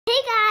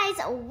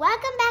guys,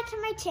 welcome back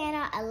to my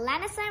channel,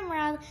 Alana Slime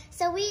World.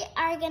 So we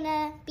are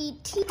gonna be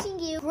teaching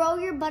you grow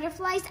your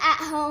butterflies at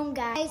home,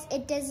 guys.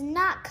 It does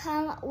not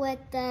come with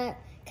the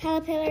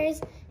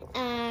caterpillars.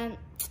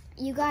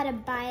 You gotta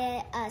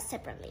buy it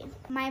separately.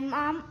 My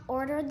mom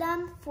ordered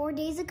them 4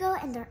 days ago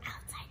and they're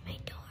outside my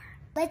door.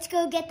 Let's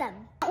go get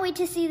them. Can't wait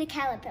to see the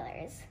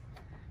caterpillars.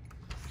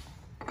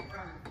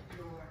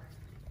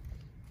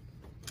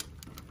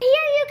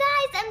 Here, you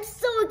guys, I'm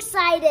so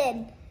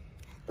excited.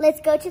 Let's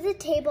go to the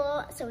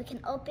table so we can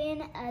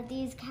open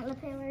these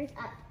caterpillars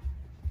up.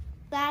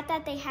 Glad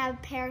that they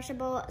have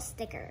perishable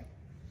sticker.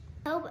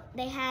 Hope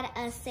they had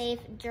a safe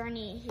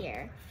journey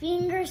here.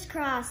 Fingers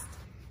crossed.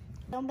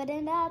 Open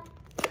it up.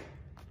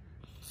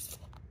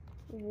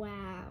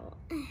 Wow.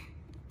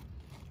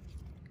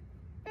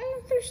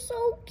 Oh, they're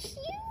so cute.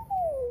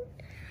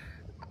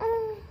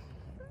 Oh,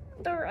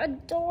 they're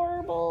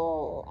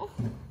adorable.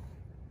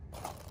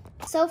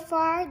 So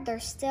far, they're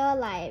still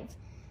alive.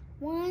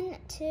 1,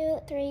 2,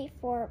 3,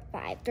 4,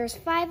 5. There's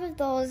 5 of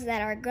those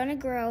that are gonna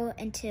grow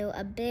into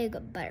a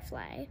big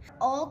butterfly.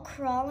 All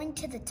crawling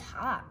to the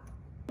top.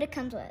 What it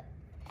comes with?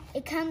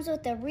 It comes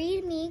with a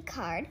read me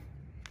card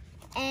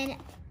and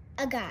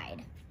a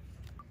guide,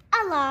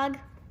 a log,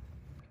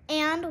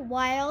 and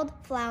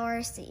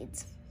wildflower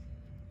seeds.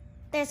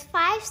 There's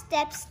 5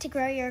 steps to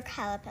grow your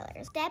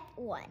caterpillars. Step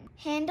 1,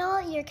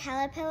 handle your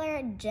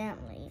caterpillar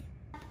gently.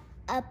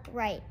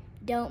 Upright,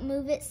 don't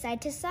move it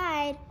side to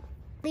side.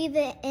 Leave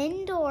it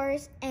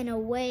indoors and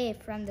away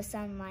from the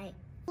sunlight.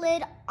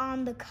 Lid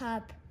on the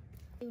cup.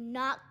 Do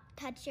not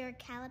touch your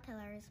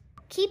caterpillars.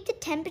 Keep the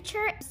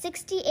temperature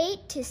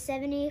 68 to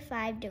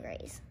 75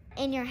 degrees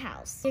in your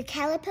house. Your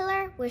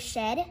caterpillar will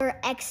shed your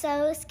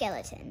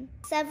exoskeleton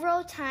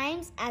several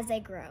times as they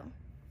grow.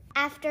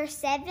 After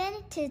 7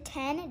 to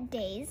 10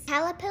 days,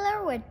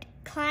 caterpillar would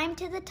climb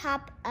to the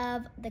top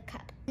of the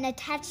cup and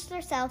attach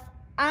themselves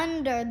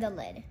under the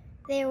lid.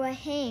 They will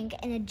hang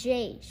in a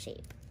J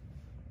shape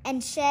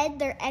and shed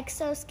their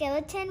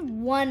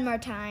exoskeleton one more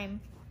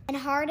time and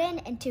harden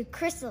into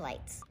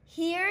chrysalites.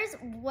 Here's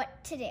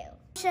what to do.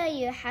 I'll show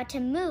you how to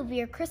move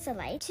your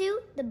chrysalite to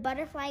the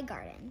butterfly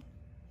garden.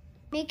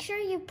 Make sure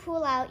you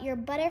pull out your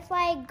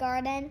butterfly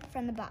garden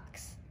from the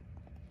box.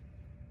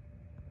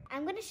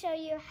 I'm gonna show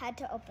you how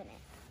to open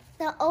it.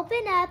 So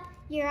open up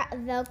your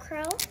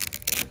Velcro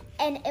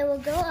and it will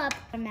go up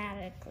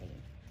automatically.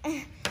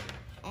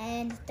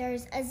 And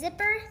there's a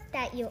zipper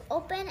that you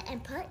open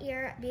and put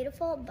your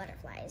beautiful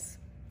butterflies.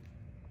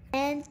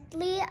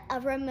 Gently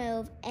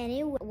remove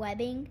any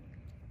webbing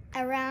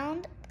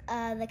around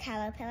the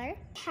caterpillar.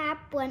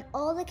 Tap when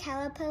all the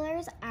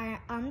caterpillars are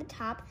on the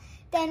top.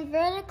 Then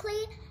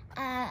vertically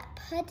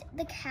put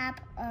the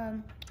cap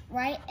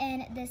right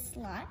in this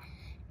slot.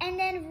 And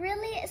then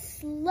really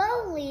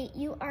slowly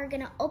you are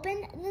gonna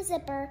open the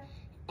zipper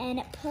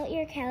and put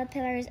your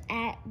caterpillars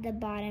at the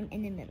bottom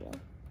in the middle.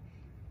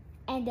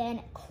 And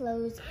then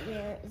close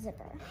your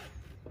zipper.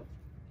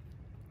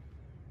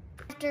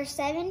 After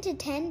 7 to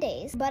 10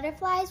 days,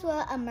 butterflies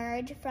will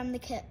emerge from the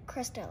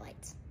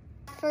chrysalites.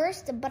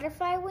 First, the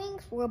butterfly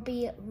wings will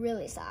be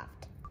really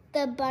soft.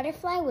 The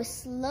butterfly will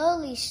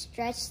slowly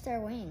stretch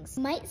their wings.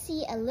 You might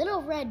see a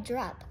little red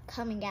drop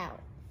coming out,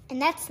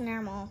 and that's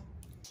normal.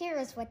 Here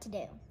is what to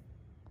do.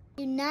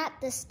 Do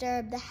not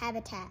disturb the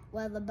habitat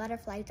while the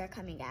butterflies are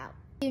coming out.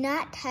 Do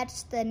not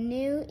touch the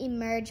new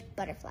emerged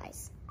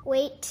butterflies.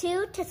 Wait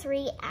 2 to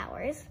 3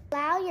 hours.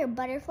 Allow your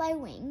butterfly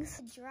wings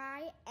to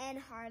dry and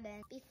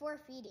harden before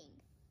feeding.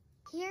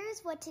 Here's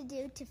what to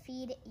do to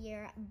feed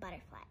your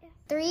butterfly.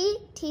 3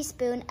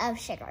 teaspoons of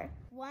sugar,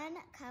 1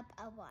 cup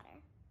of water,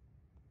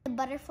 a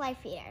butterfly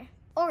feeder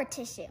or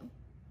tissue.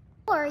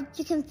 Or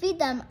you can feed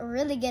them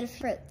really good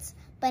fruits.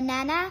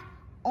 Banana,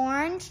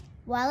 orange,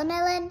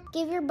 watermelon.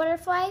 Give your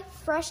butterfly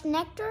fresh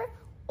nectar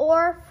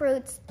or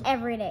fruits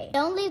every day.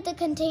 Don't leave the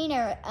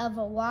container of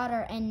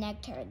water and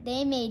nectar.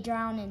 They may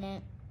drown in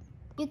it.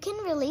 You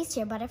can release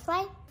your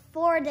butterfly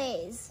 4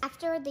 days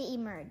after they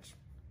emerge.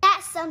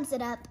 That sums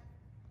it up.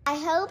 I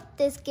hope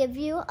this gives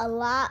you a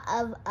lot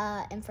of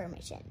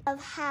information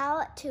of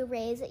how to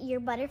raise your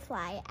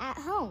butterfly at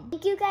home.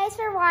 Thank you guys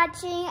for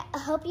watching. I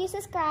hope you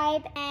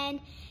subscribe and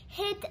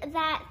hit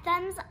that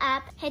thumbs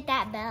up, hit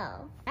that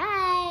bell.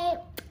 Bye.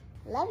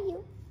 Love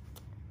you.